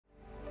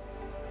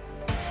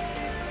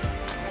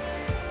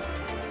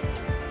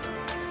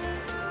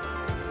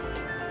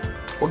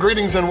Well,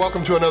 greetings and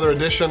welcome to another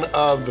edition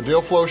of the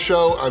Deal Flow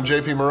Show. I'm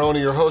JP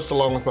Maroney, your host,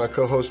 along with my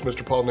co-host,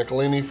 Mr. Paul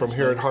Nicolini from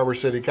here at Harbor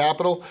City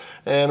Capital.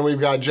 And we've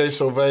got Jay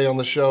Sauvé on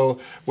the show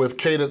with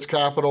Cadence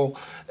Capital.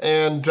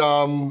 And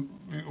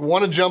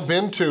want to jump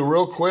into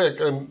real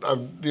quick, and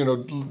I've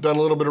done a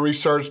little bit of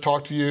research,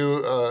 talked to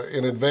you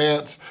in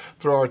advance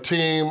through our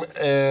team,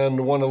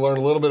 and want to learn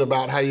a little bit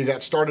about how you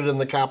got started in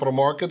the capital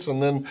markets.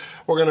 And then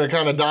we're going to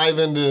kind of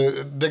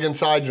dig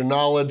inside your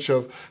knowledge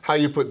of how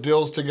you put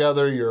deals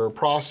together, your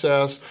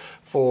process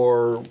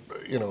for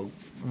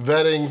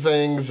vetting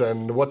things,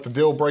 and what the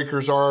deal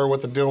breakers are,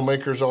 what the deal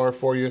makers are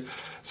for you.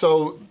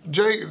 So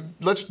Jay,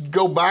 let's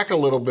go back a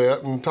little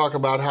bit and talk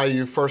about how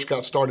you first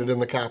got started in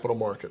the capital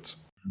markets.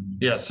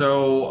 Yeah,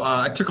 so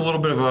I took a little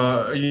bit of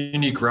a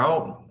unique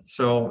route.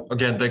 So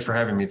again, thanks for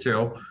having me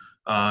too.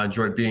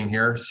 Enjoyed being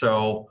here.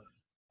 So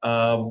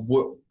I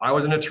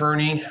was an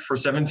attorney for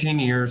 17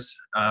 years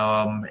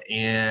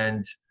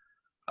and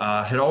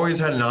had always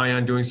had an eye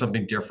on doing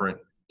something different.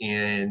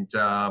 And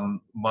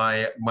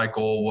my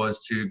goal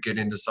was to get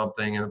into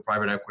something in the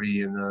private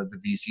equity and the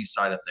VC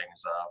side of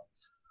things.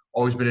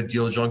 Always been a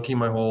deal junkie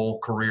my whole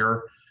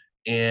career.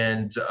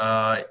 And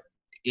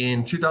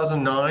in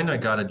 2009, I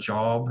got a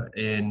job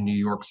in New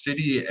York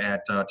City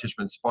at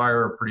Tishman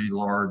Speyer, a pretty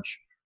large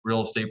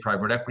real estate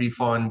private equity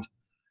fund,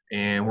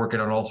 and working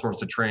on all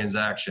sorts of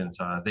transactions.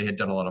 They had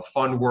done a lot of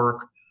fund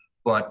work,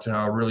 but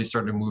really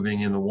started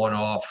moving in the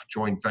one-off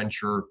joint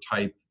venture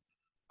type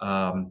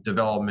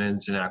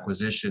developments and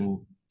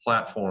acquisition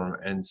platform.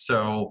 And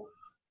so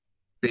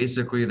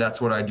basically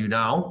that's what I do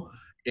now.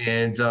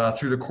 And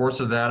through the course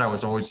of that, I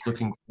was always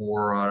looking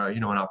for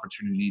an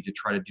opportunity to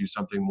try to do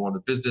something more on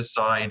the business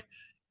side.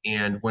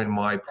 And when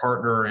my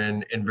partner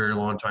and very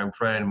long time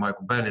friend,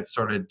 Michael Bennett,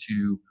 started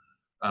to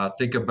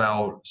think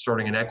about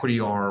starting an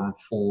equity arm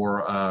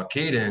for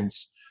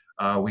Cadence,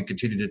 we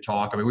continued to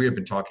talk. I mean, we had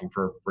been talking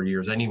for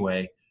years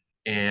anyway,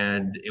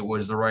 and it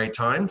was the right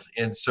time.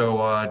 And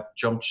so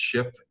jumped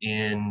ship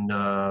in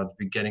the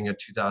beginning of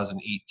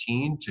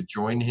 2018 to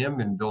join him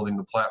in building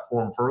the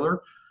platform further.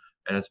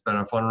 And it's been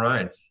a fun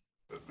ride.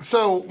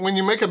 So when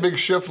you make a big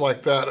shift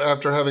like that,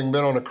 after having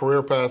been on a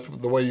career path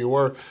the way you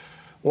were,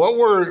 what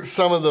were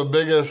some of the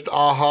biggest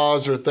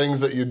ahas or things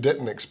that you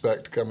didn't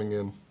expect coming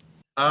in?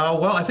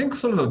 Well, I think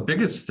some of the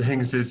biggest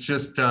things is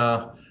just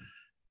I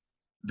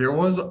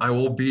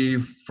will be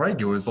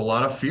frank, it was a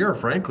lot of fear,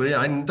 frankly.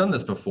 I hadn't done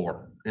this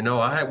before.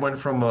 I went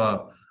from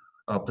a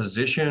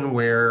position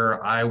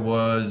where I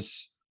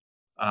was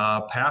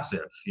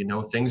passive.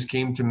 Things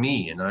came to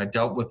me and I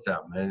dealt with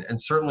them.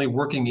 And certainly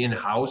working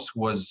in-house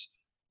was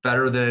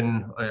better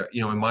than,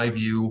 in my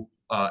view,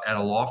 at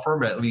a law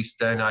firm. At least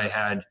then I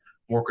had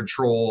more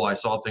control. I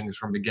saw things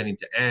from beginning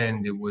to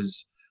end. It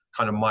was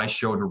kind of my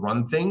show to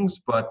run things,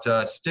 but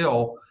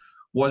still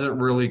wasn't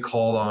really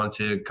called on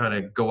to kind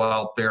of go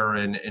out there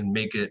and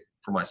make it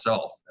for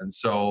myself. And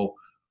so,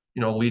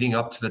 leading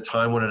up to the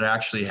time when it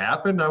actually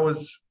happened, I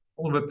was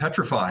a little bit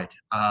petrified.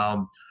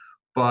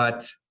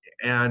 But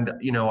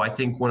I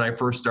think when I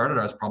first started,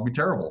 I was probably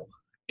terrible.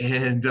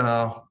 And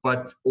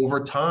but over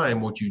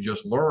time, what you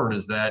just learn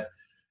is that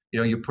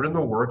you put in the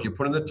work, you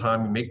put in the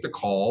time, you make the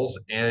calls,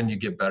 and you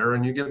get better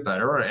and you get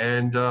better.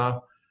 And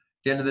at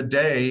the end of the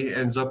day,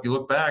 ends up you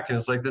look back and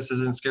it's like, this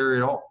isn't scary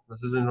at all.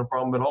 This isn't a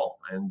problem at all.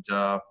 And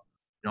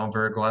I'm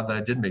very glad that I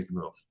did make the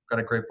move. Got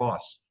a great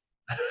boss.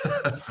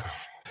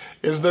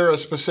 Is there a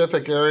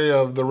specific area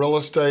of the real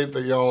estate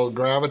that y'all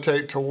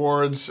gravitate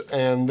towards?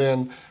 And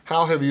then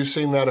how have you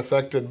seen that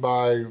affected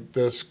by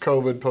this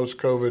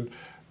post-COVID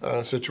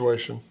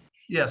situation?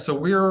 Yeah, so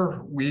we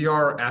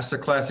are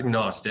asset class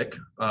agnostic.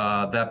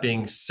 That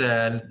being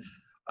said,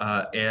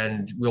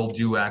 and we'll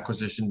do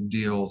acquisition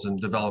deals and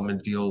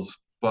development deals,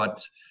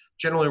 but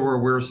generally where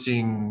we're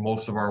seeing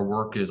most of our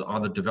work is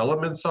on the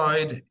development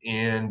side.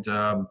 And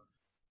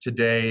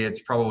today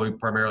it's probably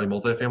primarily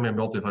multifamily, and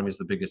multifamily is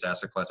the biggest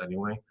asset class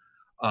anyway.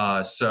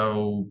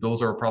 So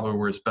those are probably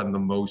where we spend the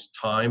most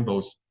time,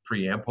 both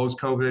pre and post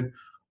COVID.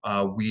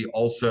 We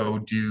also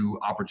do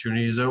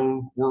opportunity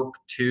zone work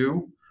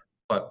too,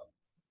 but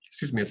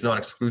it's not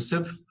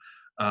exclusive.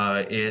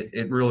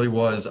 It really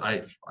was,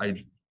 I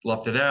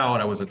left it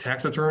out. I was a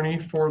tax attorney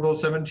for those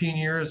 17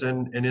 years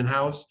and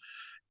in-house.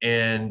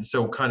 And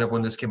so kind of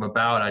when this came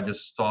about, I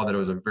just saw that it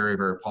was a very,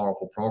 very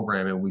powerful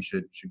program and we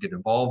should get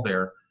involved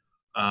there.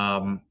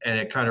 And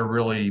it kind of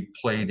really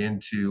played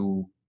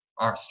into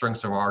our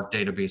strengths of our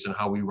database and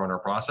how we run our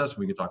process.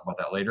 We can talk about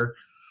that later.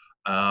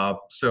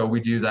 So we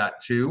do that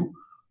too.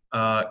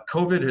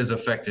 COVID has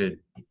affected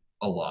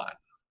a lot.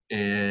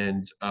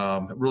 And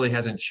it really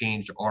hasn't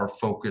changed our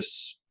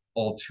focus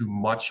all too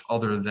much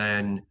other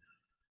than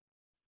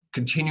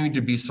continuing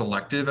to be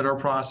selective in our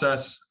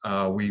process.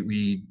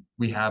 We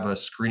have a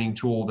screening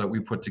tool that we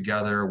put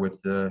together with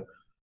the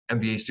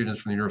MBA students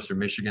from the University of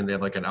Michigan. They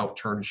have like an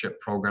outernship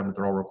program that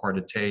they're all required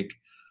to take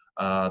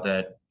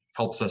that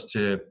helps us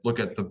to look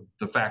at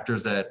the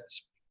factors that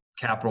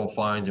capital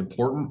finds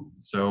important.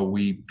 So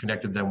we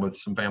connected them with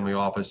some family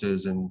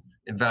offices and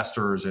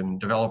investors and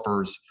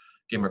developers,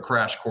 gave them a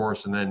crash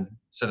course, and then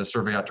sent a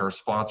survey out to our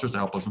sponsors to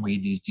help us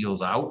weed these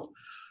deals out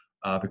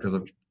because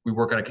we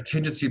work on a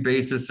contingency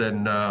basis,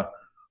 and I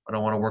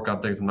don't want to work on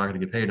things I'm not going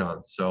to get paid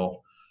on.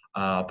 So,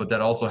 but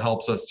that also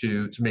helps us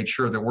to make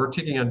sure that we're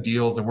taking on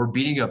deals and we're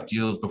beating up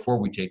deals before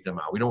we take them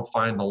out. We don't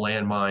find the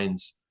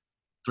landmines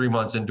 3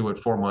 months into it,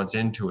 4 months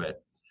into it.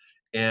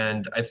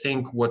 And I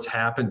think what's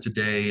happened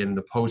today in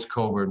the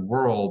post-COVID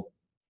world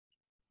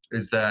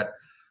is that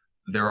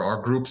there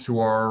are groups who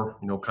are,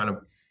 kind of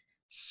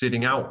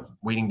sitting out,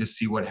 waiting to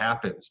see what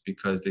happens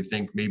because they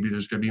think maybe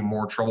there's going to be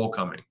more trouble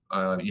coming.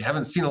 You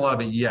haven't seen a lot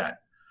of it yet.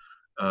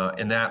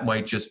 And that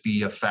might just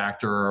be a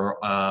factor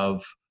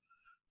of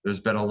there's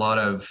been a lot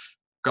of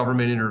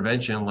government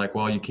intervention, like,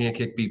 well, you can't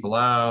kick people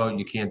out,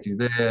 you can't do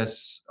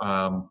this.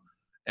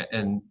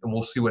 And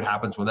we'll see what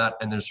happens with that.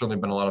 And there's certainly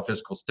been a lot of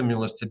fiscal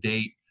stimulus to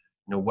date.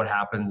 What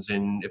happens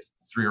if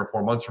 3 or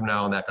 4 months from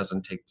now and that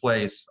doesn't take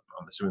place?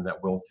 I'm assuming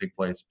that will take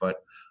place, but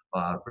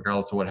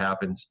regardless of what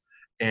happens.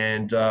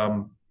 And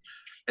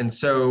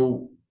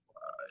so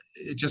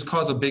it just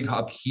caused a big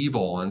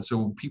upheaval. And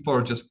so people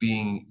are just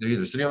they're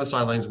either sitting on the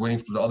sidelines waiting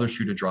for the other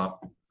shoe to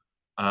drop.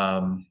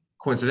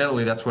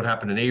 Coincidentally, that's what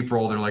happened in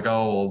April. They're like,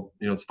 oh,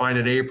 well, it's fine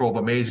in April,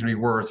 but May's gonna be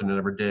worse, and it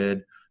never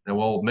did. And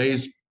well,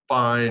 May's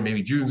fine,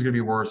 maybe June's gonna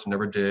be worse, and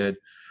never did.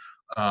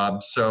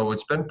 So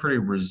it's been pretty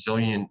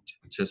resilient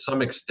to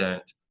some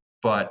extent,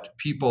 but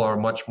people are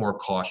much more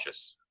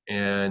cautious.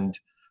 And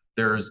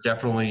there's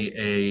definitely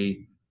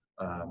a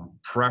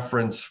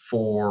preference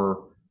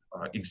for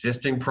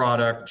existing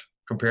product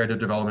compared to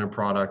development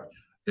product.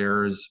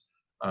 There's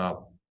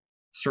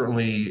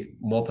certainly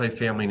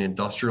multifamily and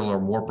industrial are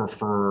more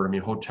preferred. I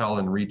mean, hotel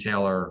and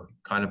retail are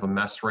kind of a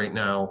mess right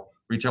now.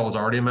 Retail was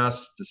already a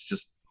mess. It's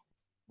just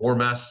more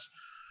mess.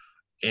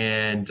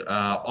 And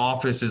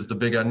office is the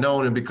big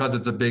unknown. And because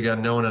it's a big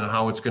unknown and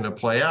how it's going to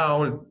play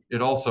out,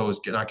 it also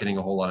is not getting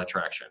a whole lot of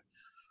traction.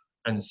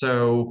 And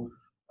so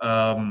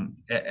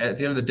at the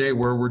end of the day,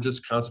 we're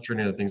just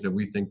concentrating on the things that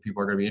we think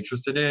people are going to be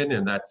interested in.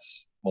 And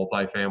that's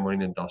multifamily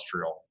and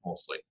industrial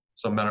mostly.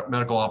 Some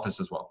medical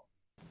office as well.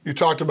 You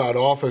talked about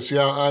office.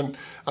 Yeah,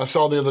 I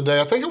saw the other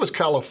day, I think it was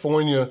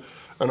California,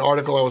 an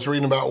article I was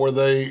reading about where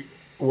they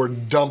were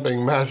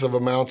dumping massive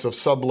amounts of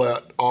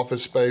sublet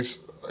office space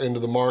into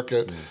the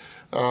market.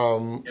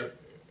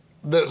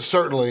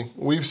 Certainly,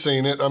 we've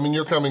seen it. I mean,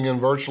 you're coming in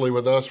virtually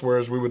with us,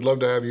 whereas we would love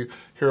to have you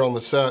here on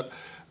the set.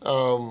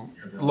 A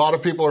lot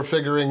of people are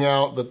figuring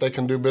out that they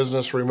can do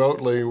business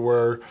remotely,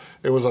 where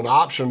it was an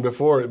option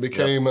before it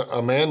became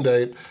a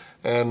mandate.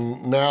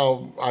 And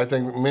now I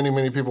think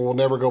many people will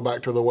never go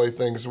back to the way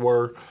things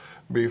were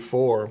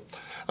before.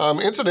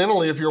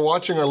 Incidentally, if you're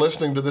watching or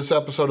listening to this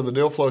episode of the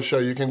Deal Flow Show,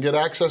 you can get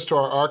access to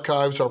our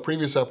archives, our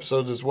previous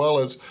episodes, as well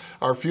as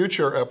our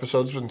future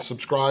episodes, and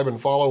subscribe and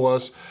follow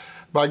us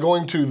by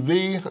going to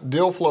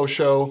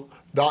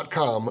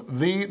thedealflowshow.com,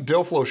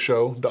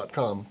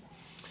 thedealflowshow.com.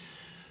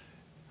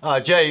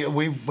 Jay,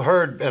 we've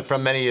heard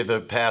from many of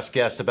the past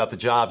guests about the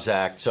Jobs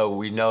Act, so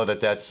we know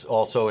that that's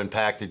also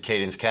impacted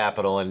Cadence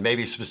Capital, and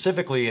maybe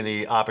specifically in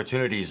the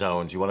opportunity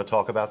zones. You want to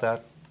talk about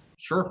that?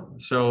 Sure.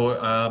 So,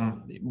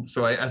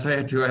 as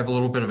I do, I have a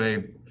little bit of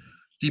a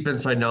deep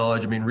inside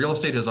knowledge. I mean, real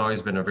estate has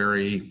always been a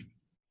very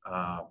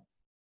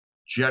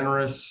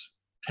generous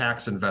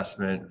tax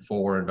investment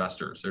for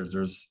investors.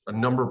 There's a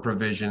number of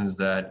provisions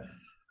that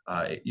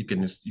you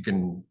can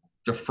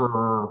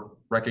defer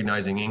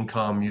recognizing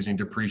income using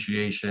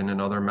depreciation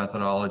and other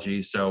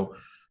methodologies. So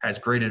has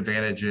great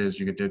advantages.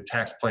 You could do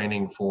tax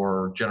planning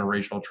for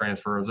generational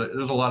transfers.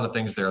 There's a lot of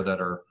things there that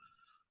are,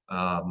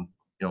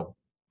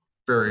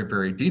 very,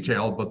 very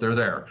detailed, but they're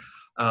there.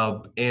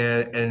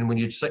 And when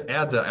you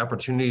add the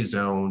opportunity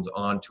zones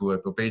onto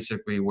it, but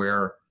basically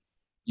where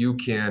you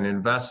can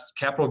invest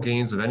capital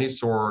gains of any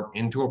sort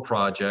into a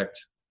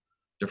project,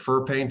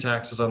 defer paying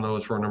taxes on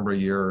those for a number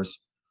of years,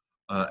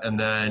 and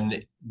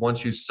then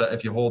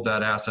if you hold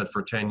that asset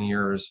for 10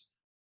 years,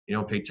 you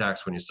don't pay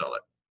tax when you sell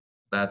it.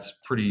 That's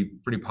pretty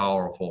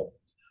powerful.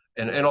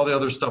 And all the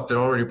other stuff that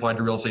already applied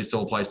to real estate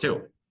still applies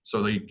too.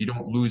 So that you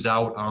don't lose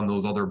out on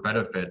those other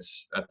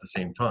benefits at the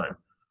same time.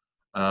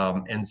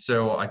 And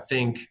so I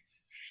think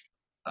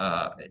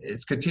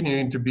it's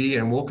continuing to be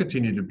and will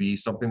continue to be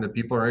something that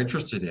people are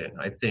interested in.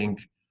 I think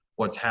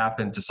what's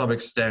happened to some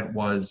extent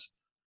was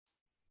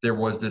there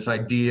was this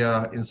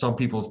idea in some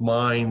people's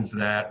minds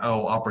that,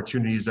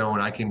 opportunity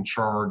zone, I can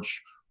charge,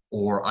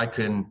 or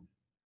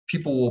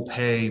people will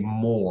pay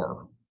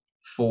more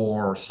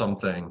for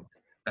something.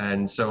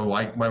 And so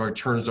my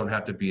returns don't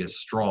have to be as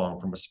strong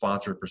from a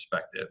sponsor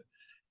perspective.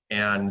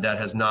 And that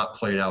has not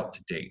played out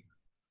to date.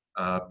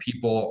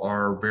 People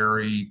are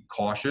very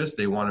cautious.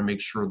 They want to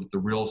make sure that the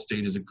real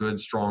estate is a good,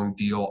 strong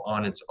deal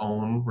on its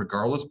own,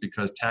 regardless,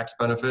 because tax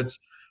benefits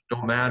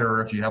don't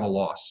matter if you have a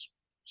loss.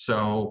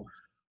 So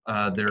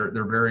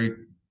they're very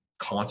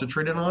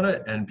concentrated on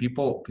it, and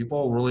people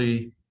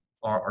really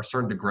are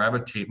starting to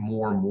gravitate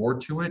more and more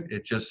to it.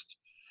 It just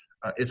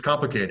it's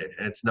complicated,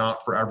 and it's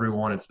not for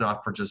everyone. It's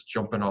not for just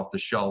jumping off the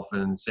shelf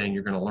and saying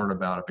you're going to learn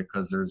about it,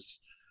 because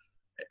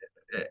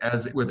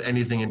as with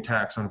anything in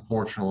tax,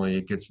 unfortunately,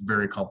 it gets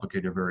very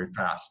complicated very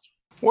fast.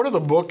 What are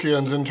the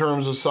bookends in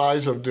terms of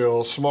size of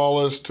deals,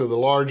 smallest to the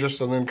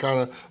largest, and then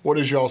kind of what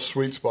is y'all's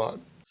sweet spot?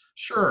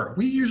 Sure.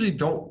 We usually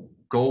don't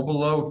go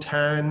below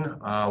 10.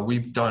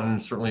 We've done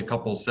certainly a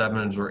couple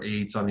 7s or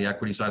 8s on the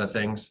equity side of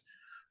things.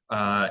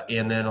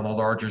 And then on the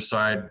larger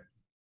side,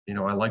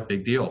 I like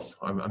big deals.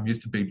 I'm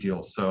used to big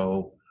deals.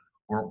 So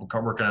we're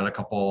working on a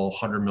couple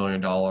 $100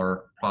 million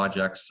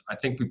projects. I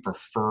think we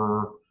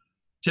prefer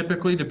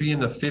typically to be in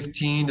the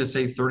 15 to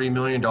say $30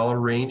 million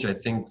range. I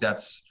think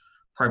that's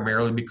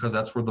primarily because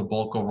that's where the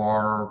bulk of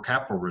our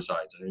capital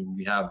resides. I mean,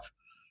 we have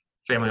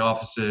family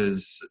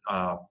offices,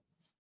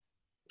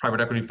 private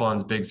equity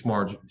funds, big,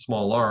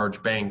 small,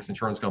 large, banks,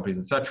 insurance companies,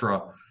 et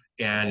cetera.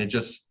 And it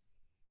just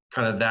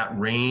kind of that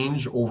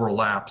range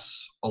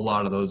overlaps a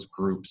lot of those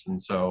groups.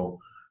 And so,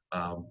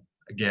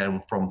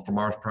 again, from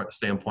our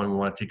standpoint, we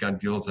want to take on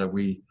deals that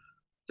we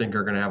think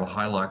are going to have a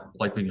high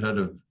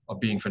likelihood of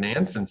being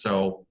financed. And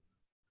so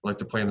I like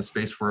to play in the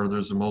space where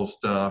there's the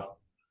most,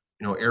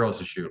 arrows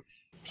to shoot.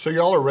 So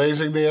y'all are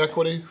raising the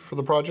equity for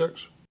the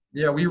projects?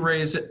 Yeah, we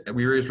raise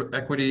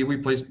equity, we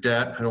place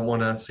debt. I don't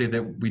want to say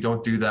that we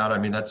don't do that. I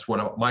mean, that's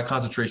my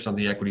concentration on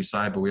the equity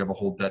side, but we have a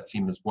whole debt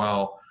team as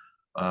well.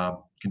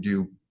 Can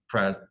do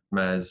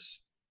mezz,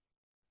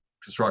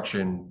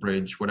 construction,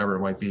 bridge, whatever it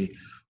might be.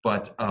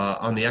 But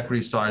on the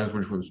equity side,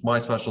 which was my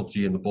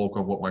specialty and the bulk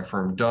of what my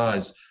firm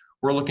does,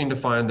 we're looking to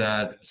find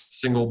that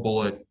single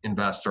bullet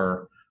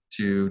investor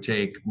to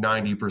take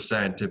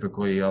 90%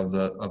 typically of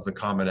the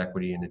common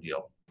equity in the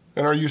deal.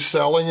 And are you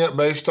selling it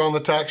based on the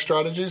tax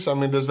strategies? I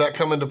mean, does that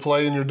come into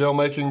play in your deal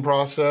making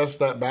process,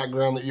 that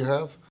background that you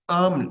have?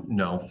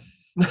 No.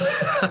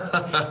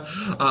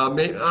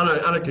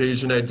 On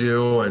occasion I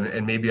do,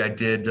 and maybe I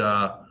did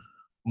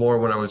more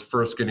when I was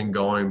first getting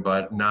going,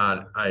 but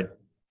I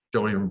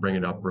don't even bring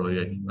it up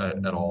really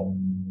at all.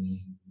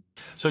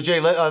 So Jay,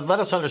 let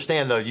us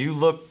understand though, you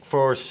look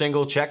for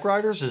single check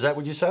writers, is that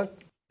what you said?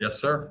 Yes,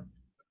 sir.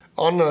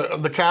 On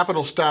the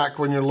capital stack,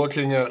 when you're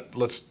looking at,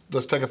 let's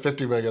take a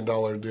 $50 million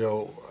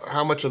deal,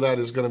 how much of that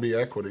is going to be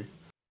equity?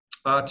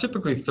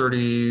 Typically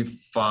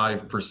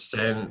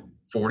 35%,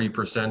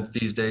 40%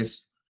 these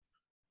days.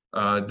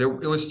 It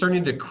was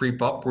starting to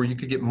creep up where you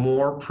could get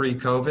more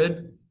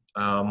pre-COVID.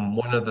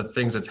 One of the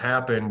things that's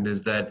happened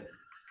is that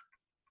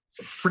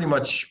pretty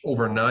much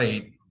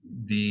overnight,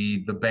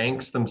 the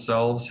banks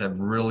themselves have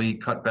really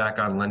cut back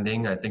on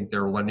lending. I think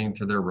they're lending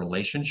to their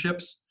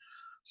relationships.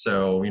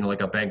 So,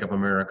 like a Bank of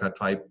America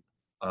type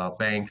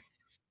bank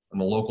and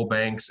the local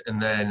banks.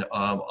 And then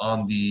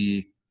on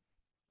the,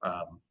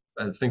 I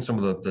think some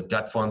of the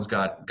debt funds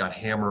got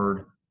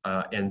hammered.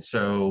 And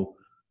so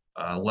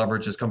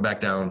leverage has come back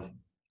down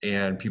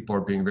and people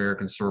are being very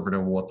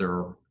conservative in what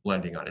they're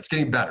lending on. It's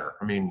getting better.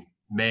 I mean,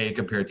 May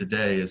compared to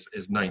today is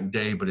night and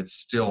day, but it's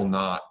still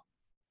not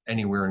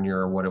anywhere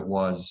near what it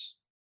was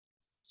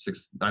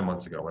 9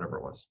 months ago, whatever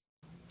it was.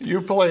 You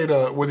played,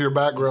 with your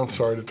background,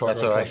 sorry to talk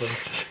That's about all right.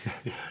 that.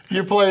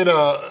 You played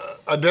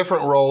a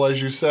different role,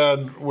 as you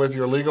said, with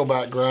your legal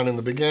background in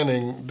the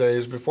beginning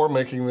days before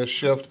making this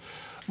shift.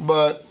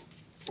 But,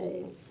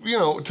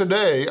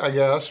 today, I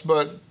guess,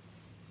 but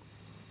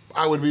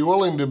I would be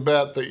willing to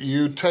bet that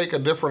you take a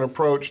different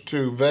approach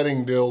to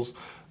vetting deals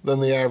than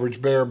the average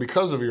bear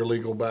because of your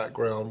legal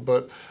background.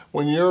 But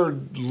when you're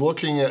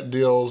looking at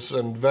deals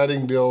and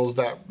vetting deals,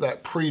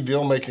 that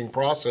pre-deal making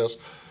process,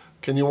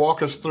 can you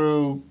walk us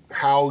through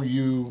how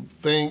you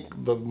think,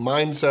 the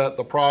mindset,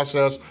 the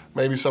process,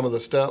 maybe some of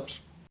the steps?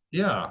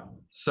 Yeah.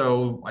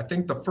 So I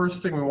think the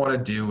first thing we want to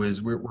do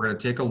is we're going to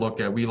take a look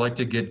at, we like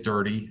to get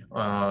dirty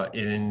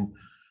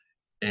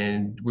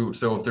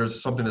so if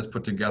there's something that's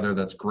put together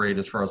that's great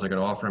as far as like an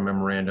offer and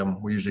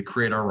memorandum, we usually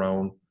create our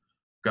own,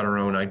 got our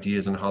own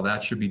ideas on how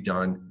that should be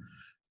done.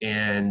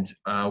 And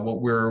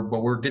what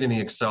we're getting the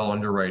Excel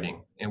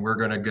underwriting, and we're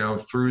going to go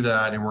through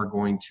that and we're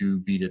going to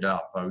beat it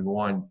up. We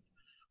want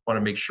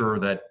to make sure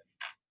that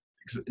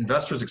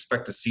investors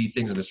expect to see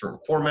things in a certain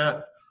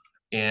format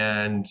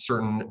and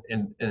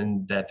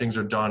that things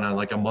are done on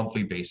like a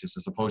monthly basis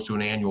as opposed to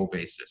an annual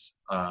basis.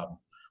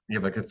 When you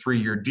have like a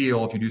 3-year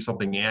deal, if you do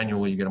something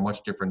annually, you get a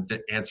much different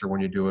answer when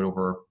you do it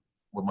over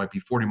what might be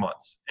 40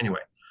 months.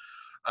 Anyway,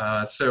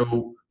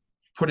 so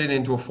put it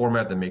into a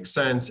format that makes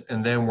sense.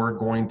 And then we're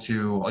going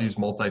to, I'll use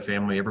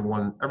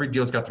multifamily. Every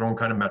deal's got their own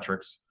kind of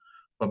metrics.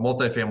 But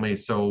multifamily,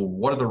 so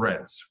what are the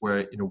rents?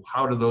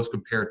 How do those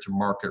compare to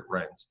market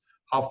rents?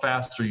 How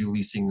fast are you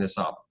leasing this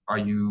up? Are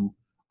you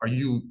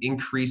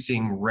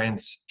increasing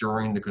rents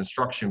during the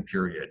construction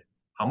period?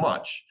 How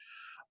much?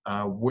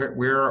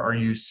 Where are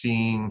you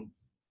seeing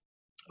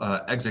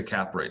exit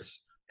cap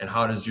rates? And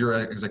how does your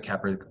exit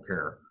cap rate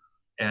compare?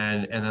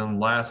 And then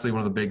lastly, one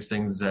of the big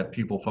things that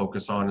people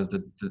focus on is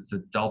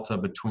the delta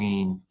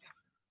between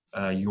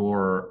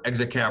your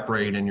exit cap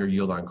rate and your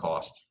yield on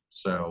cost.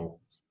 So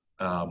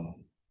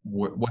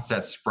what's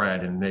that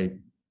spread? And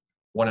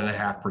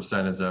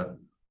 1.5% is a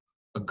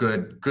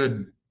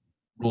good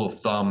rule of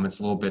thumb. It's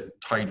a little bit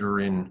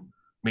tighter in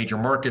major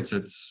markets.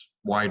 It's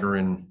wider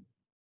in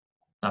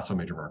not so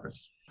major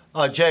markets.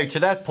 Jay, to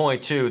that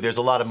point too, there's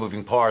a lot of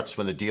moving parts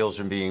when the deals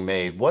are being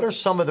made. What are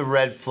some of the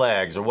red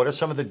flags, or what are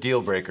some of the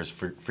deal breakers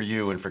for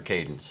you and for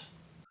Cadence?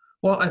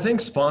 Well, I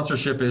think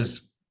sponsorship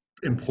is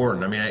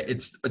important. I mean,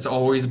 it's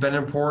always been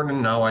important,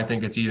 and now I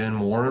think it's even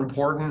more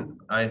important.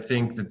 I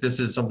think that this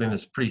is something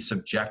that's pretty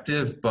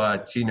subjective,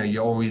 but you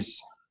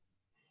always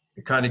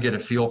kind of get a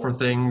feel for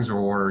things,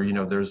 or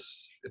if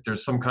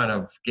there's some kind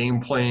of game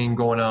playing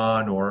going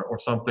on, or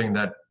something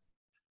that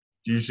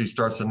usually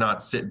starts to not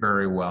sit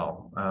very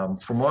well.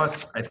 From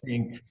us, I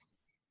think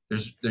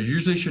there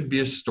usually should be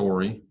a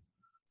story.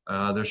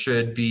 There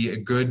should be a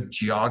good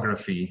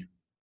geography,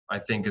 I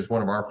think, is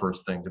one of our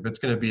first things. If it's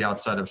going to be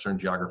outside of a certain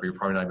geography, you're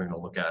probably not even going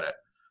to look at it.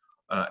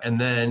 And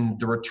then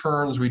the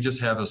returns, we just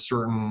have a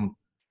certain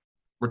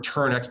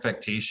return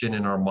expectation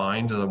in our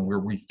mind of where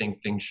we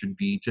think things should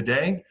be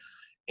today.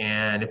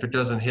 And if it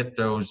doesn't hit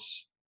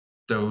those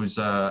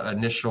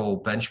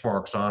initial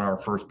benchmarks on our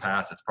first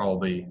pass, it's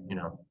probably,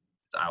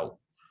 it's out.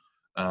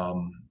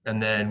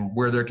 And then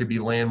where there could be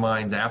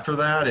landmines after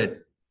that,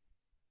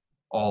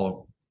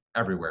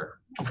 everywhere.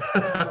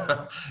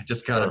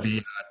 Just gotta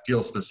be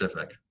deal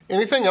specific.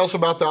 Anything else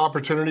about the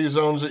opportunity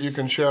zones that you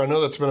can share? I know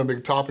that's been a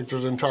big topic.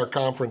 There's entire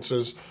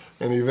conferences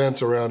and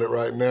events around it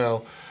right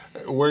now.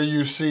 Where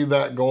you see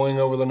that going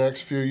over the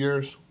next few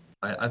years?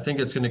 I think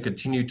it's going to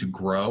continue to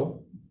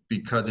grow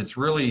because it's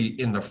really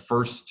in the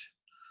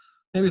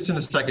maybe it's in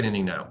the second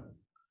inning now,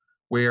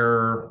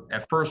 where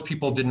at first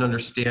people didn't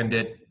understand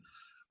it,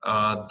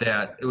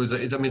 that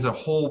it's a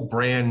whole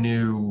brand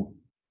new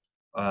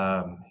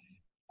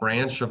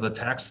branch of the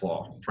tax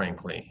law,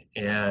 frankly.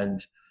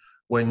 And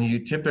when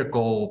you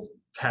typical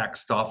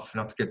tax stuff,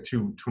 not to get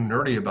too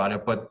nerdy about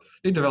it, but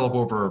they develop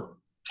over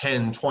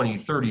 10, 20,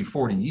 30,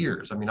 40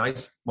 years. I mean,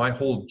 my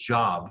whole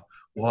job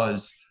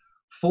was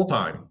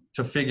full-time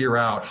to figure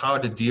out how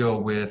to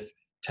deal with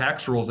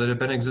tax rules that have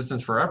been in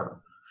existence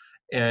forever.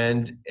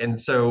 And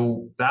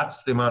so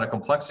that's the amount of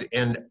complexity.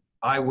 And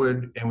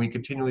we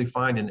continually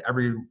find, in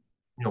every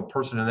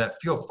person in that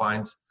field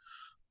finds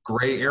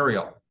gray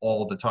area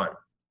all the time.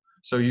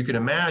 So you can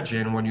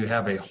imagine when you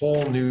have a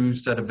whole new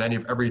set of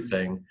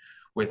everything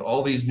with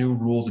all these new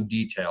rules and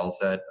details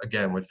that,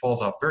 again, it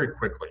falls off very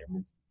quickly. I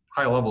mean,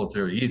 high level, it's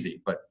very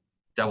easy, but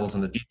devil's in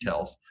the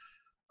details.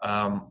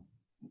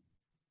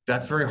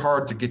 That's very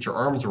hard to get your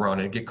arms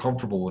around and get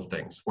comfortable with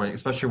things,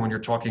 especially when you're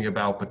talking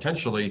about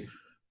potentially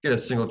get a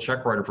single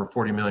check writer for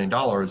 $40 million.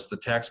 The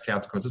tax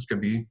consequences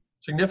could be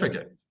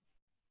significant,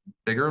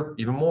 bigger,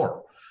 even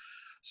more.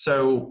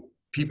 So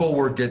people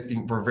were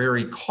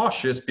very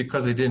cautious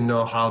because they didn't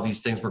know how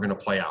these things were going to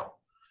play out.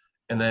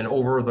 And then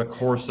over the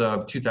course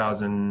of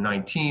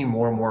 2019,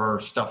 more and more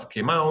stuff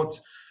came out,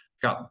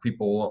 got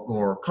people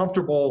more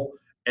comfortable.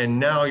 And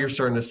now you're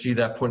starting to see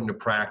that put into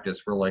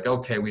practice. We're like,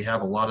 okay, we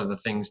have a lot of the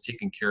things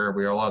taken care of.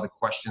 We have a lot of the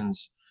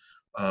questions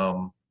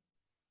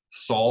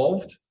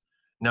solved.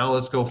 Now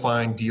let's go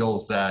find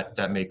deals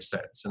that make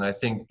sense. And I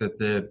think that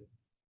the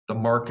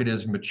market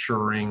is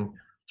maturing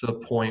to the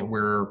point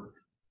where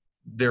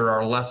there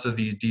are less of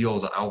these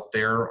deals out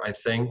there, I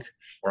think,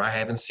 or I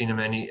haven't seen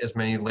as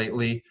many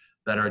lately,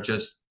 that are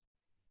just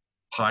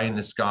pie in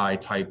the sky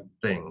type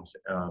things.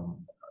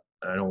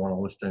 I don't want to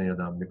list any of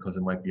them because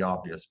it might be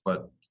obvious,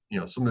 but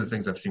some of the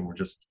things I've seen were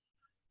just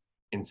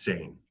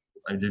insane.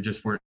 They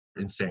just were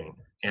insane.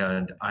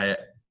 And I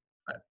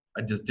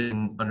just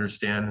didn't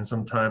understand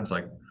sometimes,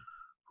 like,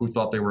 who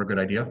thought they were a good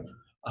idea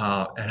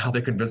and how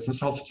they convinced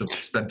themselves to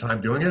spend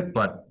time doing it.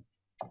 But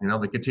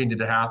they continued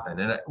to happen.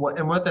 And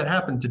what that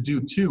happened to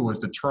do too was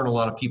to turn a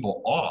lot of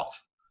people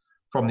off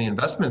from the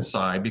investment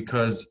side,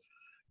 because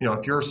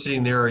if you're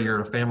sitting there, you're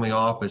at a family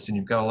office and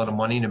you've got a lot of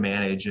money to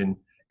manage, and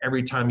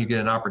every time you get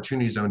an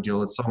opportunity zone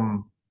deal, it's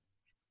some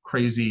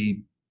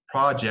crazy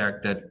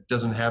project that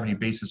doesn't have any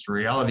basis to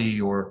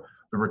reality, or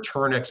the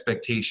return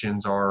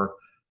expectations are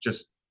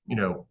just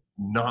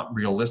not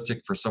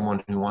realistic for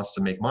someone who wants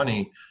to make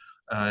money,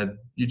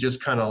 you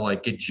just kind of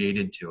like get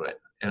jaded to it.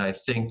 And I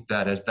think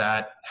that as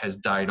that has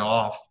died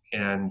off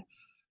and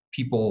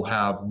people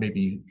have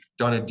maybe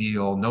done a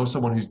deal, know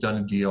someone who's done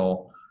a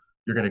deal,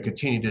 you're going to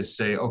continue to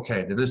say,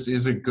 okay, this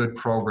is a good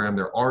program.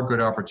 There are good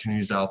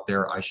opportunities out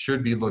there. I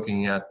should be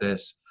looking at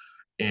this.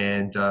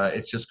 And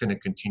it's just going to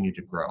continue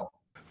to grow.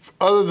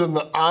 Other than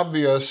the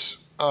obvious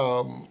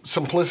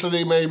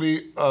simplicity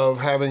maybe of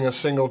having a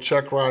single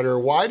check writer,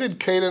 why did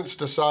Cadence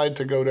decide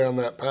to go down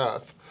that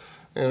path?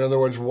 In other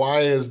words,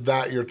 why is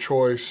that your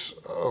choice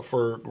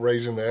for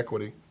raising the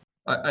equity?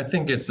 I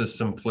think it's the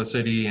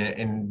simplicity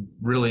and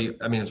really,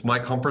 I mean, it's my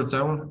comfort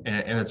zone,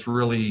 and it's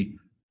really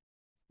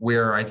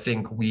where I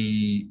think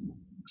we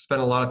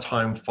spend a lot of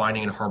time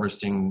finding and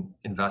harvesting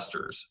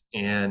investors.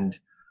 And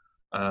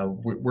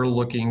we're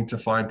looking to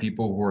find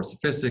people who are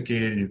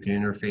sophisticated, who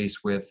can interface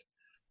with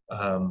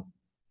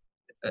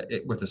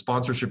the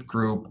sponsorship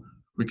group.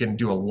 We can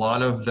do a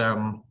lot of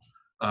them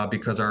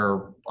because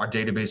our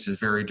database is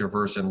very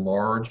diverse and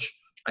large.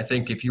 I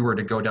think if you were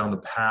to go down the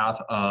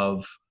path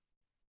of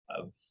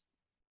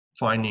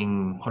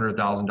finding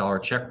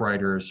 $100,000 check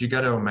writers, you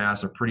got to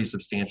amass a pretty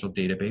substantial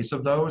database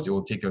of those. It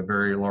will take a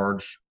very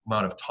large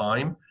amount of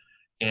time.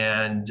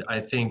 And I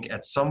think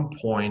at some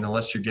point,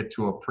 unless you get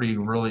to a pretty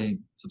really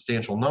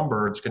substantial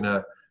number, it's going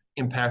to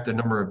impact the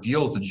number of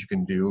deals that you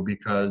can do,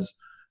 because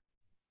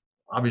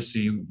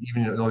obviously,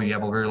 even though you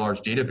have a very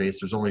large database,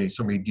 there's only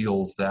so many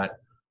deals that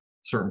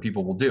certain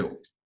people will do.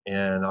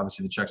 And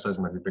obviously the check size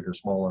might be bigger or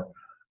smaller.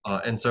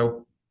 And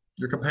so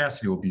your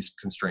capacity will be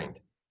constrained.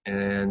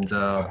 And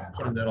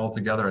putting that all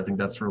together, I think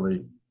that's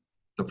really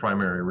the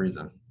primary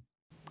reason.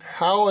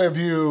 How have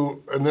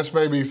you, and this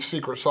may be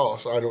secret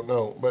sauce, I don't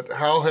know, but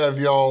how have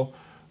y'all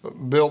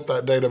built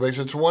that database?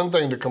 It's one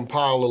thing to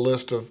compile a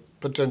list of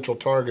potential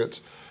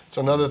targets. It's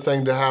another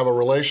thing to have a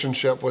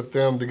relationship with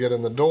them to get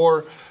in the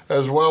door,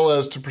 as well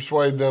as to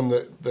persuade them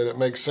that it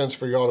makes sense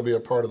for y'all to be a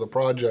part of the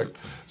project.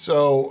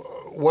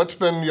 So what's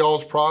been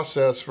y'all's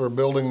process for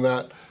building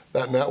that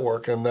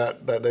network and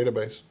that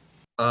database?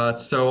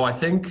 So I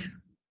think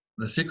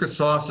the secret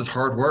sauce is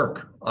hard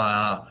work.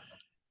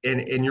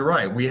 And you're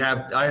right.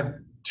 I have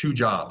two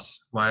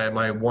jobs.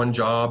 My one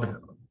job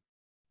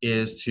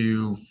is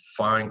to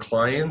find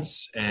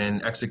clients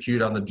and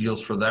execute on the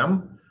deals for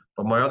them.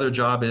 But my other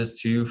job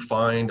is to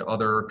find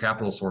other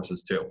capital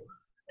sources too.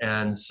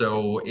 And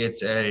so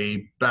it's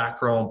a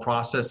background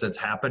process that's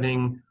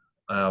happening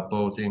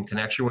both in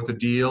connection with the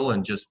deal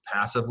and just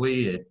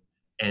passively,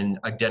 and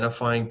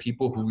identifying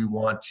people who we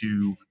want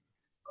to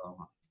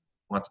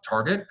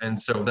target. And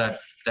so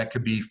that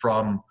could be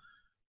from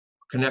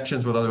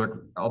connections with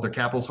other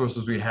capital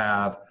sources we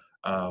have,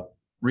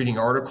 reading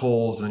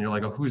articles, and you're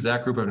like, oh, who's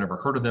that group? I've never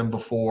heard of them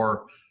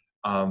before.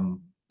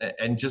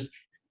 And just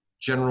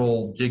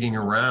general digging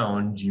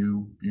around,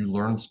 you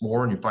learn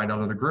more and you find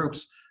out other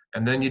groups,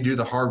 and then you do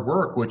the hard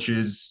work, which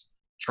is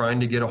trying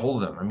to get a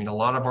hold of them. I mean, a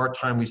lot of our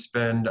time we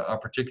spend,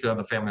 particularly on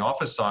the family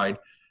office side,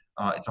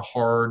 it's a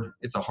hard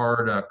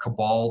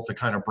cabal to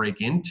kind of break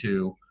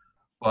into,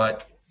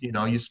 but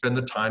you spend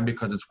the time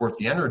because it's worth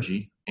the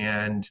energy.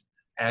 And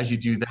as you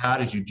do that,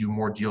 as you do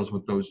more deals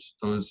with those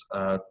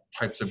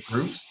types of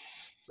groups,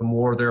 the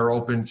more they're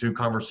open to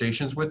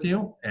conversations with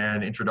you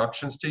and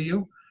introductions to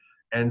you.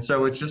 And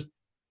so it's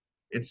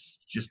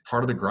just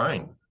part of the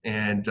grind.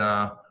 And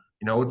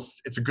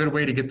it's a good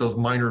way to get those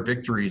minor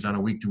victories on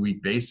a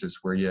week-to-week basis,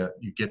 where you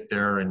get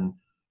there and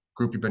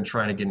group you've been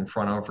trying to get in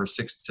front of for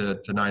 6 to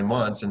 9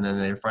 months, and then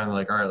they're finally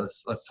like, all right,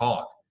 let's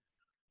talk.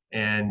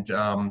 And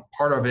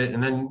part of it,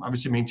 and then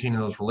obviously maintaining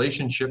those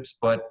relationships.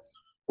 But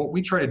what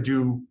we try to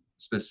do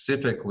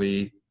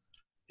specifically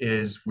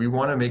is we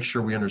want to make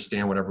sure we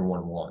understand what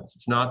everyone wants.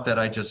 It's not that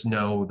I just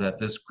know that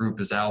this group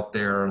is out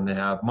there and they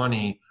have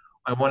money.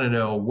 I want to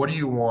know, what do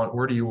you want?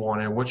 Where do you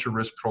want it? What's your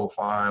risk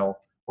profile?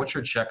 What's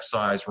your check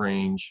size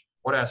range?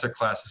 What asset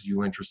classes are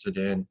you interested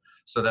in?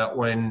 So that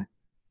when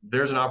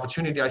there's an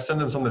opportunity, I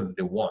send them something that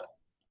they want.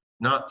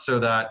 Not so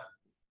that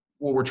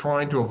what we're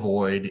trying to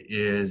avoid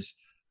is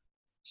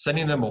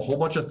sending them a whole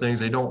bunch of things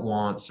they don't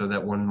want, so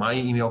that when my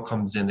email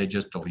comes in, they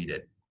just delete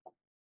it.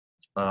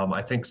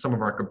 I think some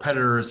of our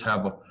competitors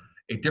have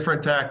a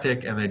different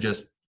tactic, and they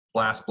just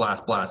blast.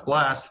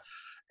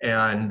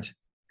 And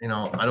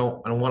I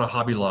don't want a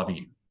Hobby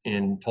Lobby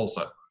in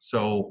Tulsa.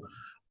 So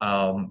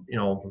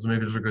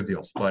maybe those are good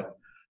deals, but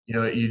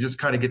you just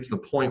kind of get to the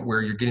point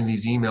where you're getting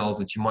these emails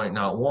that you might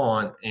not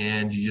want,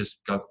 and you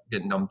just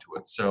get numb to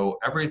it. So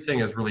everything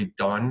is really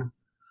done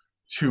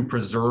to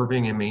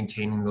preserving and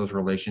maintaining those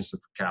relationships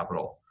with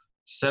capital.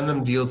 Send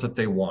them deals that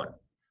they want.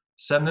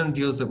 Send them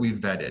deals that we've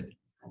vetted.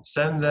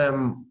 Send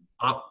them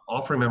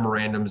offering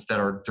memorandums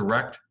that are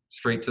direct,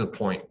 straight to the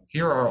point.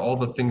 Here are all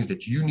the things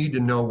that you need to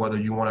know whether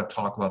you want to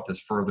talk about this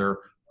further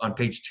on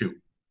page 2.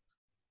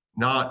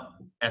 Not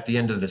at the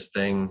end of this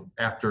thing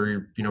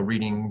after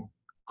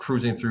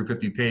cruising through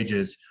 50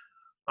 pages.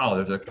 Oh,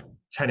 there's a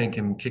tenant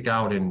can kick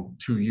out in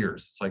 2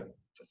 years. It's like,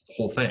 that's the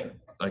whole thing.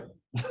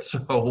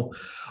 So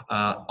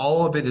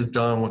all of it is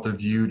done with a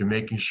view to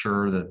making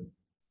sure that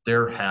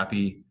they're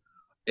happy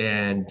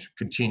and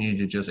continue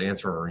to just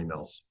answer our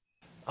emails.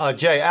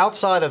 Jay,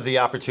 outside of the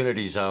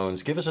opportunity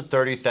zones, give us a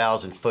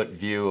 30,000-foot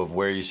view of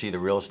where you see the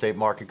real estate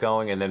market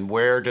going, and then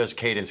where does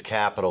Cadence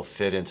Capital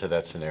fit into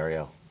that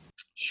scenario?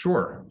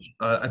 Sure.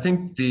 I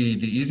think the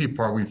easy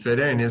part we fit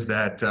in is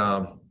that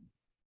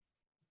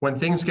when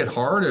things get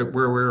hard,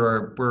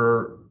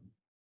 we're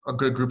a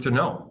good group to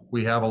know.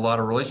 We have a lot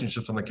of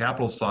relationships on the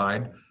capital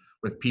side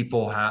with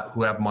people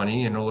who have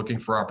money and are looking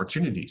for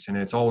opportunities. And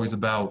it's always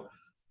about,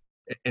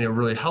 and it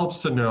really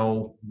helps to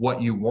know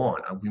what you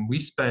want. I mean, we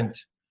spent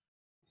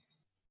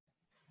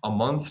a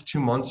month,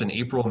 2 months in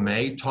April and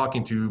May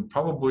talking to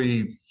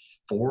probably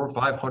 400,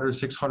 500,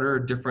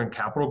 600 different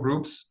capital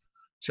groups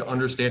to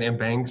understand, and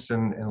banks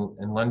and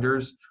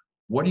lenders.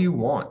 What do you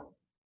want?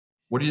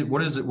 What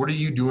are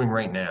you doing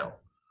right now?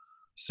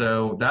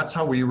 So that's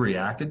how we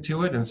reacted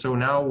to it. And so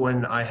now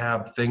when I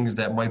have things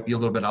that might be a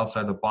little bit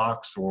outside the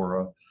box,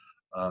 or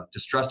a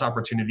distressed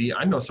opportunity,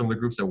 I know some of the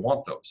groups that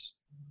want those.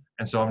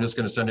 And so I'm just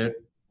going to send it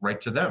right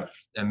to them.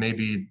 And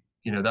maybe,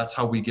 that's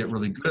how we get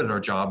really good at our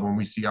job, when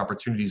we see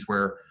opportunities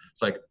where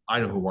It's like, I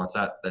know who wants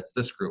that. That's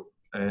this group.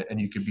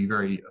 And you could be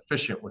very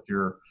efficient with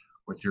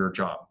your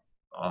job.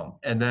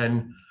 And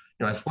then,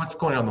 as what's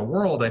going on in the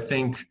world, I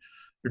think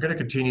you're going to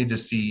continue to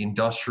see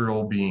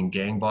industrial being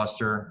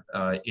gangbuster.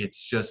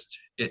 It's just,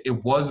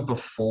 it was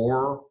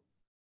before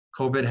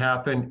COVID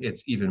happened.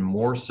 It's even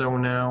more so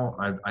now.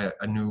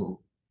 I knew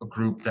a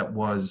group that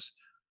was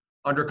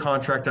under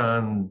contract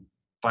on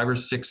 5 or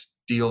 6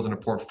 deals in a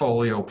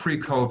portfolio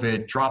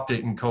pre-COVID, dropped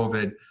it in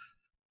COVID,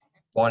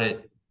 bought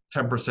it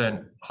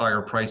 10%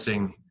 higher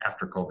pricing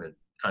after COVID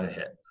kind of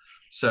hit.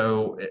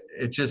 So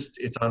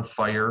it's on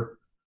fire.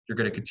 You're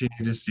going to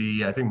continue to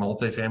see, I think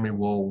multifamily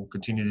will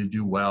continue to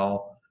do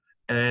well.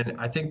 And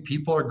I think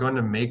people are going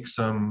to make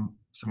some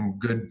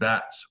good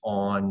bets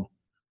on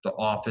the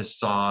office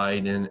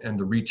side and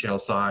the retail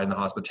side and the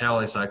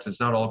hospitality side, because it's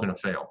not all going to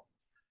fail.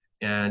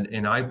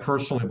 And I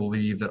personally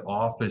believe that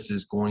office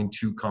is going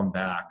to come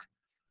back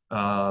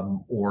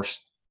or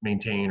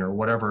maintain or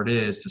whatever it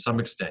is to some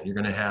extent. You're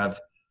going to have,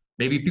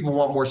 maybe people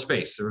want more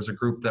space. There was a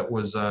group that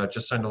was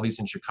just signed a lease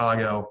in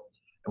Chicago,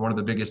 and one of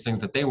the biggest things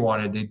that they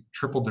wanted, they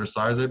tripled their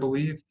size, I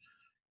believe.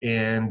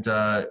 And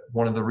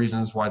one of the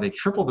reasons why they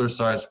tripled their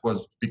size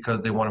was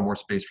because they wanted more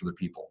space for their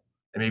people.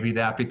 And maybe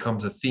that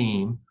becomes a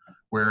theme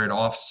where it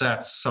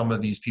offsets some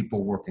of these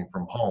people working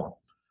from home.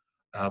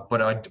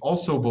 But I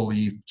also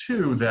believe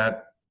too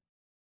that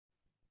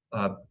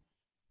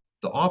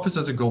the office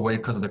doesn't go away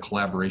because of the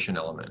collaboration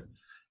element.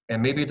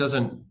 And maybe it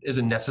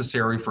isn't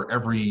necessary for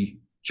every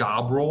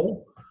job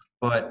role,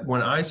 but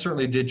when I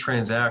certainly did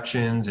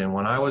transactions and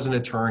when I was an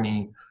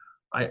attorney,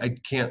 I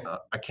can't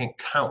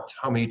count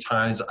how many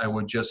times I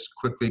would just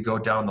quickly go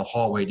down the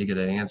hallway to get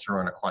an answer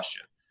on a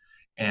question,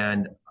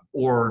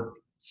 or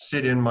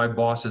sit in my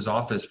boss's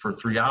office for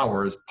 3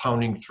 hours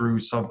pounding through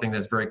something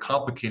that's very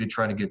complicated,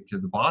 trying to get to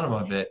the bottom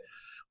of it,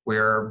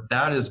 where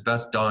that is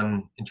best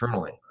done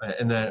internally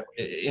and then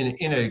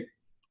in a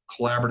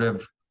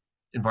collaborative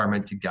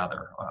environment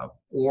together.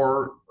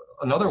 Or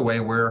another way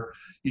where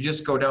you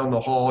just go down the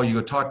hall, you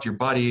go talk to your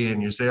buddy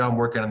and you say, oh, I'm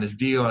working on this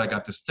deal and I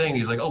got this thing.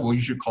 He's like, oh, well,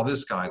 you should call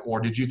this guy. Or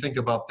did you think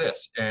about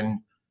this? And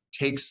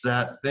takes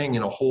that thing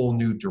in a whole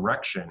new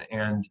direction.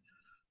 And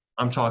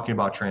I'm talking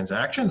about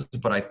transactions,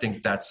 but I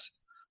think that's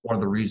one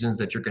of the reasons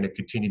that you're going to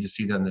continue to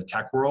see that in the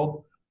tech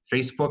world.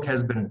 Facebook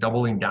has been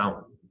doubling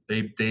down.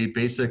 They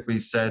basically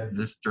said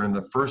this during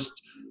the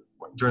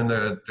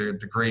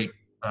Great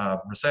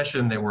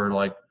Recession. They were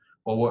like,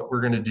 well, what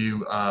we're going to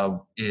do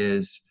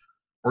is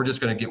we're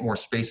just going to get more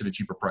space at a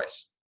cheaper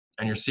price.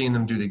 And you're seeing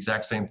them do the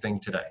exact same thing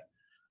today.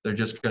 They're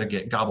just going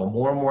to gobble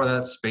more and more of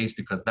that space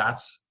because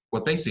that's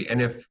what they see.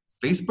 And if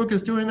Facebook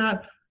is doing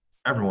that,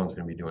 everyone's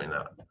going to be doing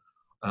that.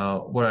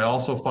 What I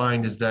also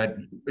find is that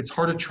it's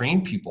hard to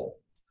train people.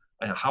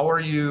 And how are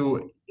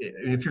you,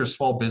 if you're a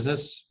small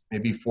business,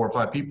 maybe 4 or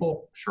 5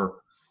 people, sure.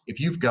 If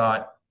you've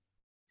got,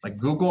 like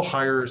Google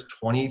hires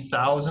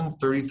 20,000,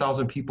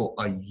 30,000 people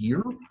a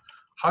year,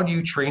 how do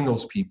you train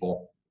those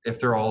people if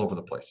they're all over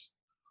the place?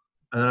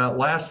 And then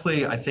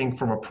lastly, I think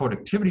from a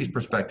productivity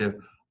perspective,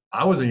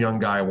 I was a young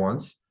guy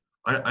once.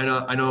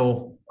 I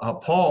know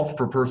Paul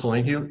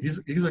personally, he's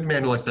a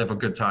man who likes to have a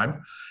good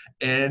time.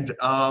 And,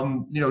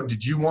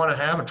 did you want to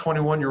have a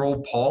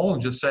 21-year-old Paul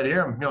and just said,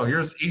 here,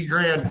 here's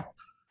 $80,000,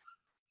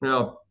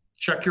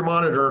 check your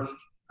monitor.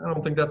 I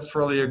don't think that's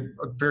really a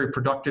very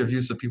productive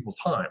use of people's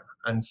time.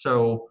 And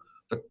so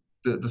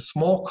the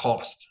small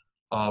cost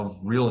of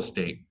real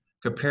estate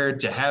compared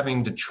to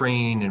having to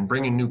train and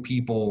bring in new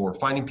people or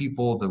finding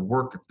people that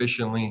work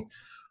efficiently,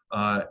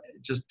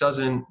 just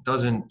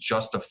doesn't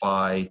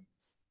justify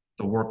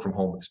the work from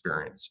home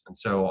experience. And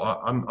so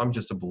I'm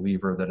just a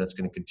believer that it's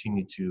going to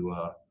continue to,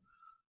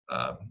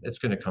 it's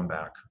going to come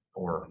back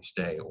or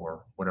stay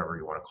or whatever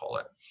you want to call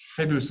it.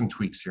 Maybe with some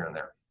tweaks here and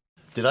there.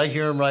 Did I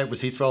hear him right? Was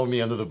he throwing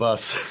me under the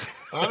bus?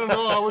 I don't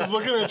know. I was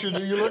looking at you.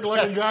 Do you look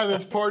like a guy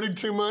that's partied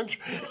too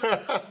much?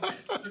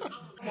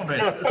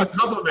 It's a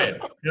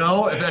compliment.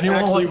 If anyone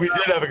Actually, wants we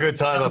did have a good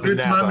time up in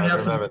Napa. and I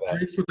have some remember that.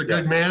 drinks with a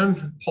good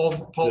man, Paul's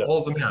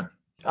the man.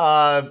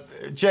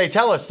 Jay,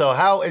 tell us though,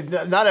 how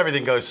not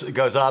everything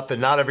goes up and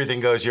not everything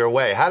goes your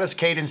way. How does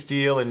Cadence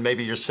deal, and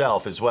maybe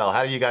yourself as well?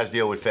 How do you guys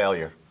deal with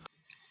failure?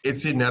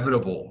 It's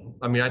inevitable.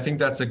 I mean, I think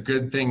that's a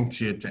good thing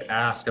to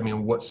ask. I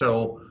mean,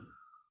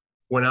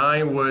 when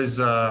I was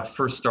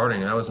first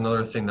starting, that was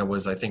another thing that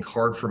was, I think,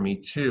 hard for me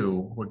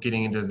too. With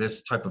getting into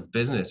this type of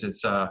business,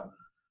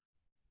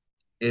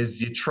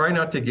 is you try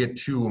not to get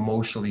too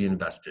emotionally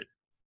invested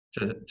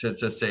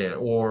to say it,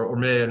 or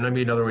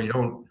maybe another way,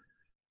 you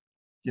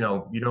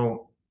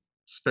don't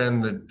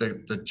spend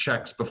the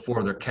checks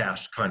before they're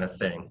cashed kind of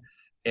thing.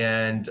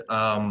 And,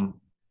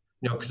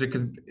 because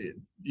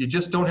you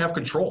just don't have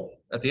control.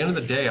 At the end of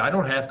the day, I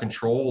don't have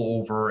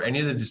control over any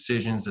of the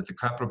decisions that the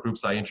capital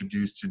groups I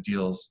introduce to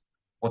deals,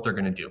 what they're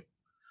going to do.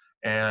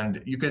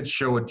 And you could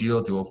show a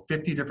deal to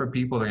 50 different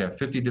people. They're going to have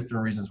 50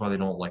 different reasons why they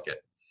don't like it.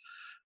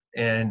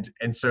 And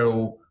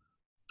so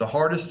the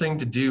hardest thing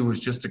to do is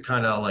just to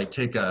kind of like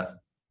take a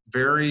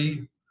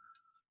very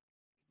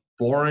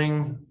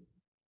boring,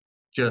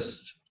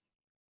 just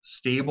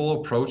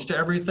stable approach to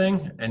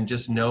everything and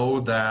just know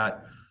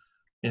that,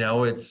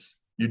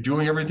 you're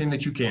doing everything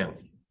that you can.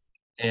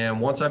 And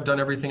once I've done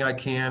everything I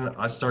can,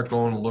 I start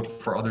going to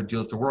look for other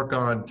deals to work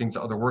on, things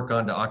to work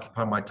on to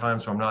occupy my time.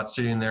 So I'm not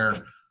sitting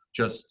there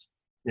just,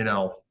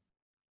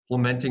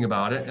 lamenting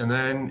about it. And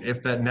then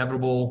if that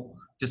inevitable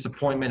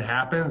disappointment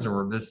happens,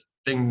 or this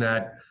thing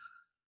that,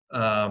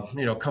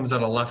 comes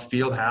out of left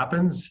field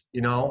happens,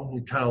 you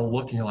kind of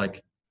look and you're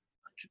like,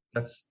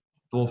 that's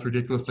the most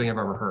ridiculous thing I've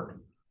ever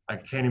heard. I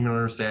can't even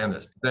understand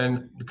this.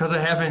 Then because I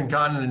haven't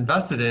gotten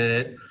invested in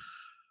it,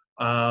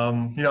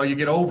 you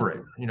get over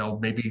it.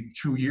 Maybe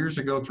 2 years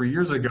ago, 3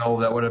 years ago,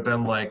 that would have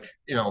been like,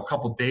 a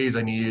couple of days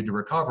I needed to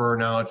recover.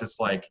 Now it's just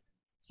like,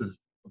 this is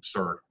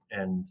absurd.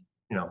 And,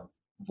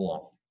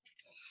 long.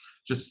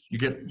 Just, you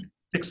get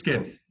thick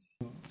skin.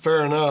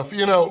 Fair enough.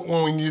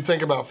 When you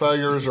think about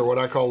failures, or what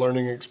I call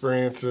learning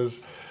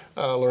experiences,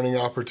 learning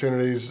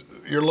opportunities,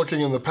 you're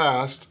looking in the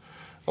past.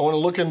 I want to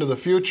look into the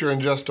future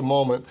in just a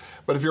moment.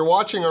 But if you're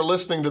watching or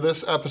listening to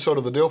this episode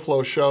of the Deal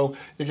Flow Show,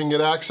 you can get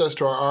access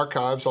to our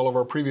archives, all of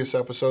our previous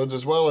episodes,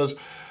 as well as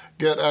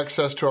get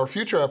access to our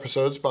future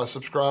episodes by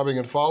subscribing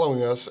and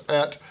following us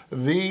at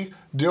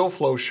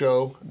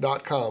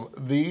thedealflowshow.com.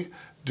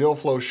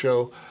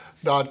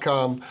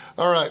 Thedealflowshow.com.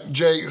 All right,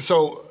 Jay,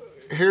 so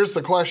here's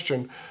the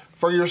question.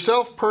 For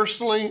yourself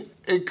personally,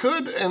 it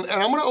could, and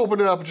I'm going to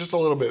open it up just a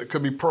little bit. It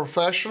could be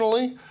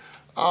professionally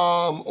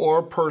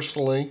or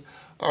personally.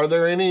 Are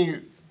there any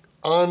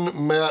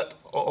unmet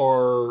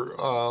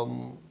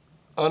or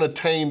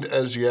unattained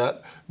as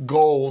yet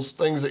goals,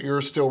 things that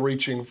you're still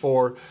reaching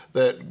for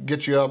that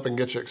get you up and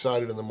get you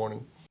excited in the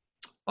morning?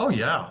 Oh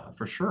yeah,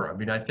 for sure. I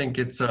mean, I think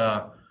it's,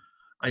 I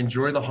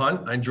enjoy the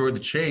hunt. I enjoy the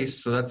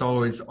chase. So that's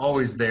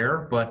always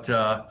there. But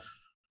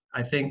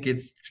I think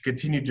it's to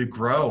continue to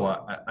grow.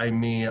 I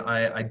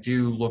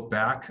do look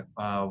back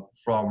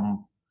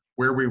from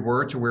where we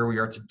were to where we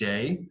are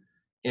today.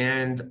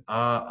 And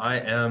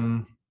I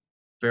am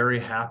very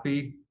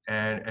happy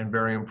and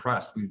very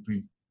impressed.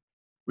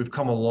 We've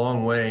come a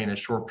long way in a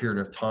short period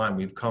of time.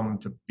 We've come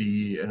to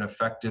be an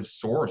effective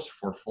source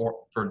for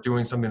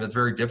doing something that's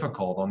very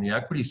difficult on the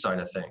equity side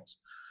of things.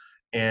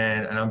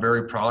 And I'm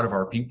very proud of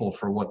our people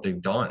for what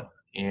they've done.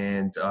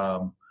 And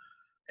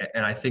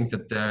I think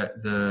that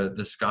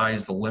the sky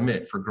is the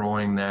limit for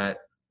growing that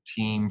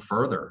team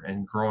further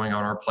and growing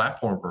on our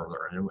platform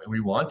further. And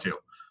we want to.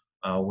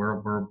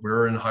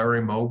 We're in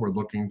hiring mode. We're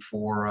looking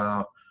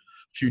for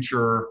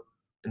future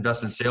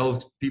investment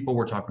sales people.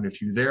 We're talking to a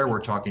few there.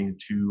 We're talking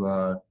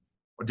to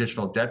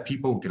additional debt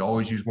people. We could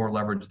always use more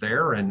leverage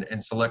there, and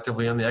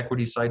selectively on the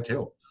equity side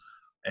too.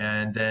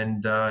 And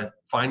then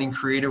finding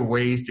creative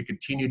ways to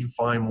continue to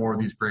find more of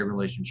these great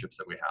relationships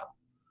that we have.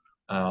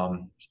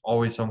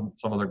 Always some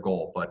other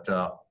goal, but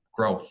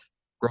growth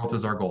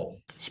is our goal.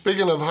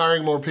 Speaking of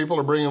hiring more people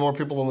or bringing more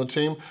people on the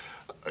team,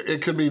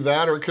 it could be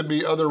that, or it could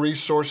be other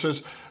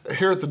resources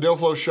here at the Deal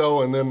Flow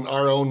Show, and then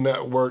our own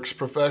networks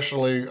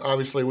professionally.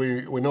 Obviously,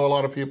 we know a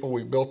lot of people.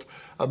 We've built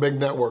a big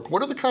network.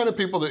 What are the kind of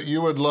people that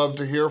you would love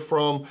to hear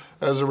from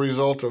as a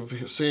result of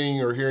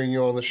seeing or hearing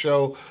you on the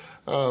show,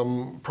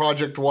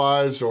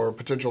 project-wise or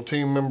potential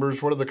team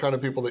members? What are the kind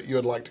of people that you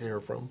would like to hear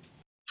from?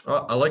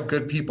 I like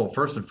good people,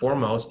 first and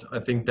foremost. I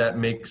think that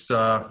makes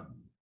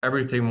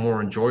everything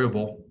more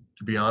enjoyable,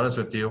 to be honest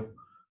with you.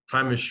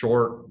 Time is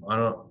short. I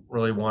don't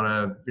really want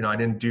to, I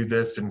didn't do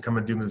this and come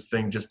and do this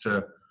thing just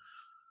to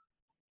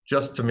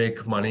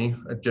make money.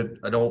 I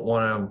don't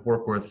want to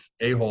work with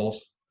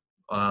a-holes,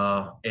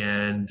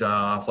 and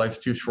life's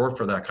too short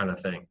for that kind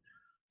of thing.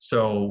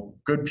 So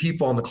good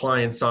people on the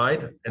client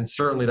side, and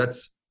certainly that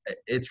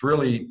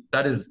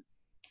is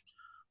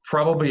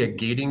probably a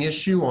gating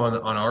issue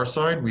on our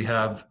side. We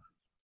have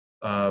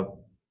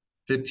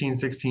 15,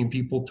 16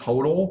 people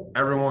total.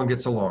 Everyone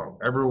gets along.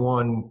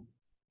 Everyone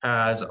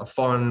has a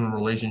fun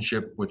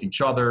relationship with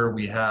each other.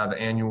 We have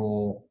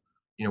annual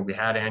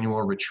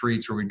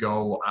retreats where we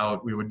go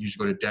out. We would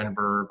usually go to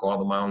Denver, go out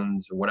the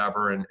mountains or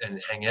whatever, and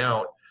hang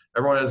out.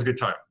 Everyone has a good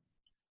time.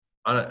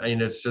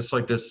 It's just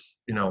like this,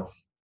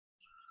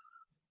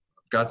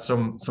 got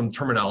some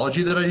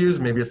terminology that I use.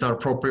 Maybe it's not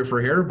appropriate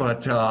for here,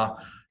 but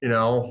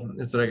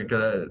it's like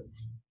a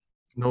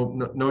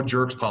no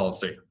jerks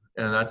policy,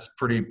 and that's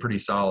pretty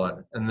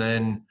solid. And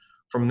then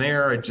from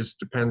there, it just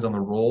depends on the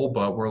role,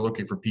 but we're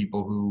looking for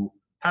people who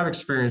have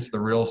experience in the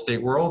real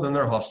estate world, and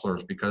they're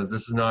hustlers, because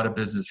this is not a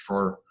business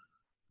for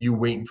you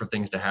waiting for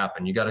things to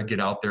happen. You got to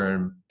get out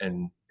there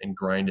and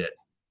grind it,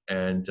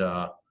 and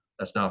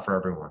that's not for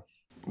everyone.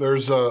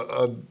 There's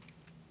a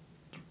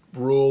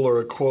rule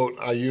or a quote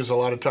I use a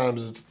lot of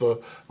times. It's the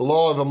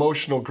law of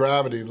emotional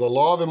gravity. The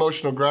law of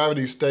emotional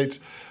gravity states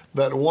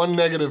that one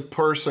negative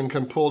person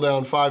can pull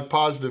down 5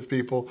 positive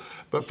people,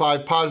 but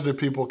 5 positive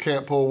people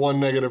can't pull one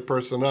negative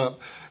person up.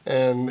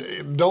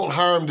 And don't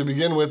hire them to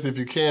begin with if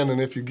you can,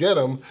 and if you get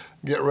them,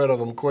 get rid of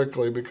them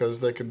quickly, because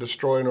they can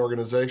destroy an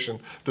organization,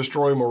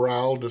 destroy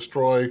morale,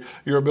 destroy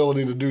your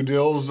ability to do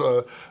deals,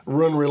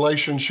 ruin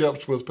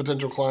relationships with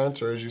potential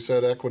clients, or as you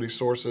said, equity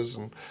sources.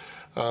 And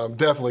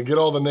definitely get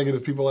all the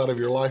negative people out of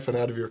your life and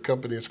out of your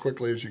company as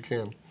quickly as you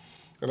can.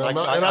 And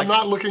I'm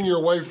not looking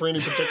your way for any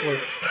particular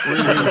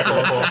reason.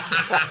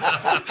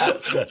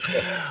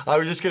 I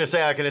was just going to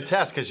say I can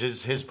attest because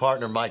his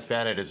partner Mike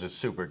Bennett is a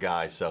super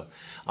guy, so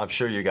I'm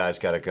sure you guys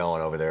got it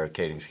going over there at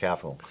Kading's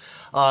Capital.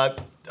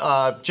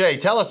 Jay,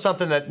 tell us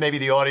something that maybe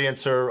the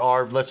audience or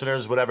our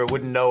listeners, whatever,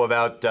 wouldn't know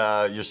about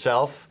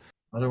yourself.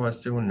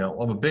 Otherwise, they wouldn't know.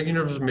 Well, I'm a big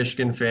University of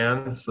Michigan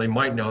fan, so they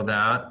might know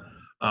that.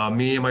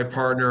 Me and my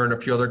partner and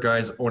a few other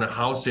guys own a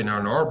house in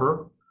Ann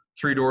Arbor,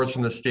 3 doors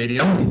from the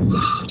stadium.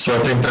 So I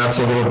think that's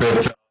a little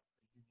bit. I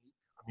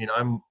mean,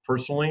 I'm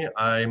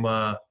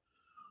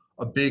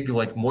a big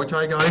Muay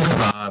Thai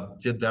guy.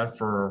 Did that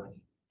for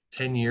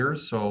 10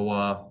 years,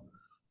 so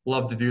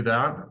love to do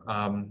that.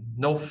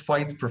 No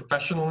fights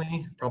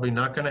professionally, probably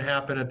not going to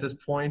happen at this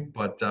point,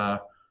 but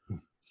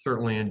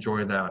certainly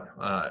enjoy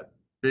that.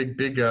 Big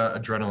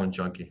adrenaline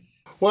junkie.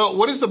 Well,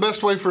 what is the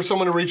best way for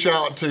someone to reach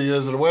out to you?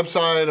 Is it a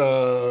website,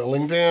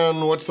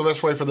 LinkedIn? What's the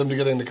best way for them to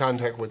get into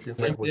contact with you?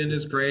 LinkedIn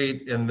is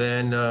great, and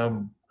then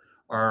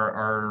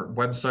our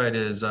website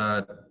is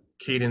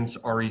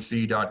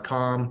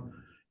cadencerec.com,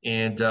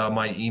 and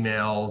my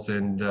emails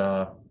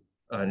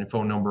and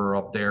phone number are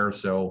up there.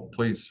 So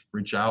please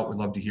reach out. We'd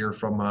love to hear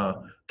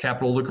from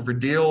capital looking for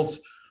deals,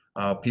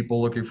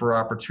 people looking for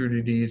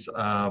opportunities,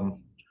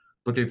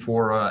 looking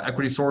for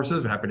equity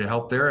sources. I'm happy to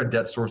help there, and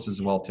debt sources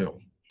as well too.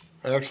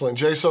 Excellent.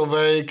 Jay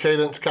Sauvé,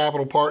 Cadence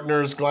Capital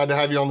Partners, glad to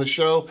have you on the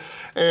show.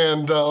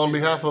 And on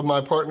behalf of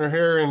my partner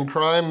here in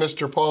crime,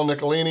 Mr. Paul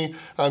Nicolini,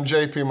 I'm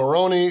JP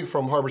Maroney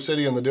from Harbor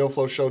City and the Deal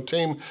Flow Show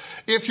team.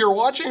 If you're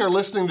watching or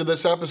listening to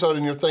this episode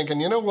and you're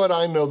thinking, you know what,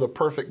 I know the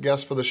perfect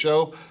guest for the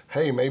show,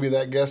 hey, maybe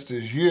that guest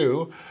is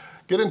you.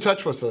 Get in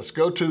touch with us.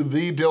 Go to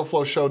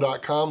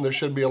thedealflowshow.com. There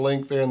should be a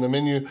link there in the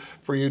menu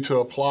for you to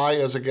apply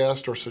as a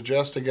guest or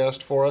suggest a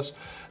guest for us.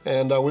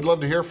 And we'd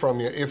love to hear from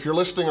you. If you're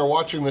listening or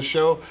watching the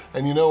show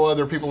and you know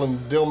other people in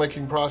the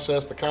deal-making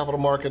process, the capital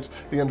markets,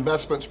 the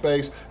investment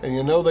space, and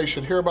you know they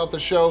should hear about the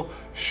show,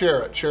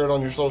 share it. Share it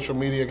on your social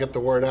media. Get the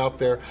word out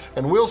there.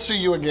 And we'll see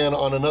you again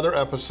on another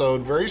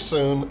episode very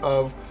soon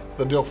of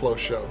The Deal Flow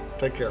Show.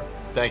 Take care.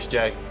 Thanks,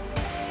 Jay.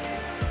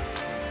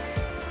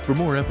 For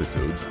more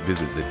episodes,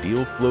 visit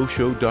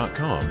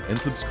thedealflowshow.com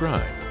and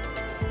subscribe.